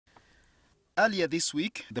Earlier this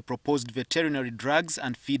week, the proposed veterinary drugs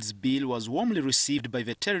and feeds bill was warmly received by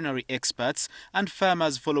veterinary experts and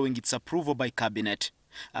farmers following its approval by Cabinet.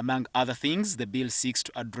 Among other things, the bill seeks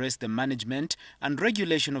to address the management and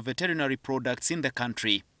regulation of veterinary products in the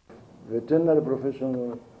country. Veterinary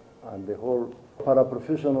professionals and the whole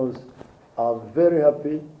paraprofessionals are very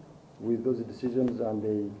happy with those decisions,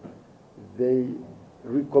 and they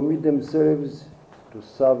recommit themselves to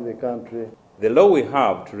serve the country. The law we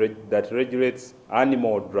have that regulates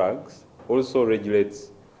animal drugs also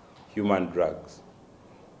regulates human drugs.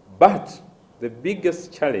 But the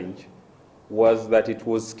biggest challenge was that it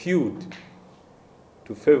was skewed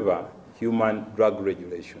to favor human drug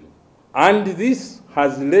regulation. And this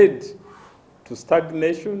has led to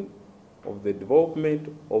stagnation of the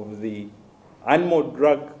development of the animal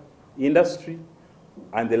drug industry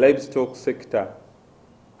and the livestock sector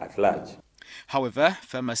at large. However,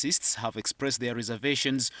 pharmacists have expressed their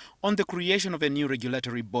reservations on the creation of a new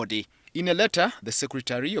regulatory body. In a letter, the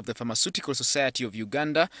Secretary of the Pharmaceutical Society of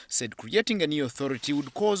Uganda said creating a new authority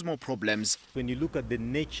would cause more problems. When you look at the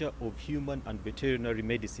nature of human and veterinary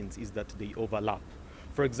medicines, is that they overlap.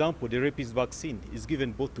 For example, the rabies vaccine is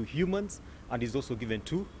given both to humans and is also given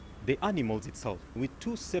to the animals itself. With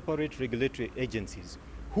two separate regulatory agencies,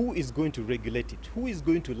 who is going to regulate it? Who is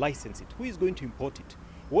going to license it? Who is going to import it?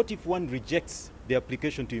 What if one rejects the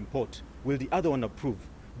application to import? Will the other one approve?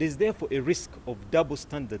 There's therefore a risk of double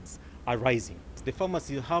standards arising. The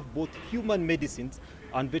pharmacies have both human medicines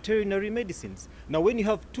and veterinary medicines. Now, when you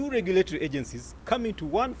have two regulatory agencies coming to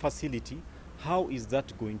one facility, how is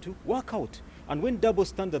that going to work out? And when double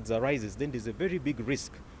standards arises, then there's a very big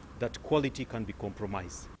risk that quality can be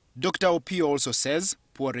compromised. Dr. Opio also says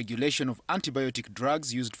poor regulation of antibiotic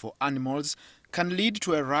drugs used for animals can lead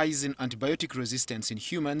to a rise in antibiotic resistance in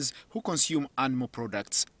humans who consume animal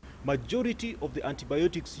products. Majority of the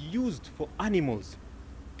antibiotics used for animals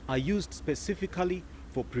are used specifically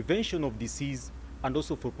for prevention of disease and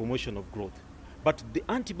also for promotion of growth. But the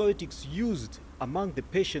antibiotics used among the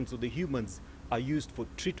patients or the humans are used for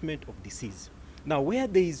treatment of disease. Now, where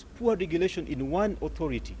there is poor regulation in one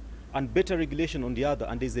authority and better regulation on the other,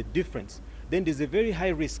 and there's a difference, then there's a very high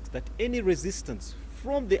risk that any resistance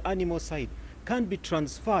from the animal side can be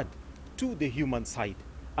transferred to the human side,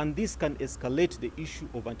 and this can escalate the issue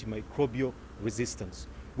of antimicrobial resistance.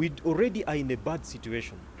 We already are in a bad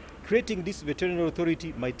situation. Creating this veterinary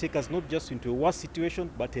authority might take us not just into a worse situation,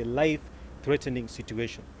 but a life-threatening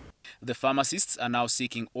situation. The pharmacists are now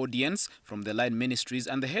seeking audience from the line ministries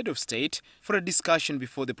and the head of state for a discussion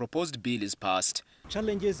before the proposed bill is passed.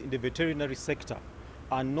 Challenges in the veterinary sector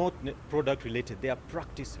are not product related, they are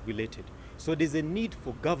practice related. So there's a need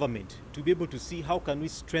for government to be able to see how can we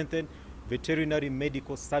strengthen veterinary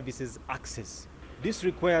medical services access. This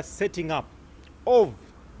requires setting up of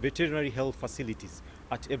veterinary health facilities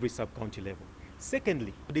at every sub-county level.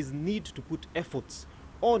 Secondly, there's need to put efforts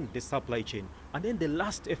on the supply chain. And then the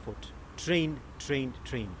last effort, train.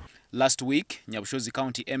 Last week, Nyabushozi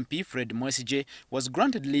County MP Fred Mwesije was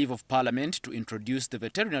granted leave of Parliament to introduce the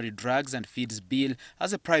Veterinary Drugs and Feeds Bill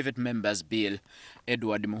as a private member's bill.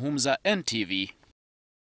 Edward Muhumza, NTV.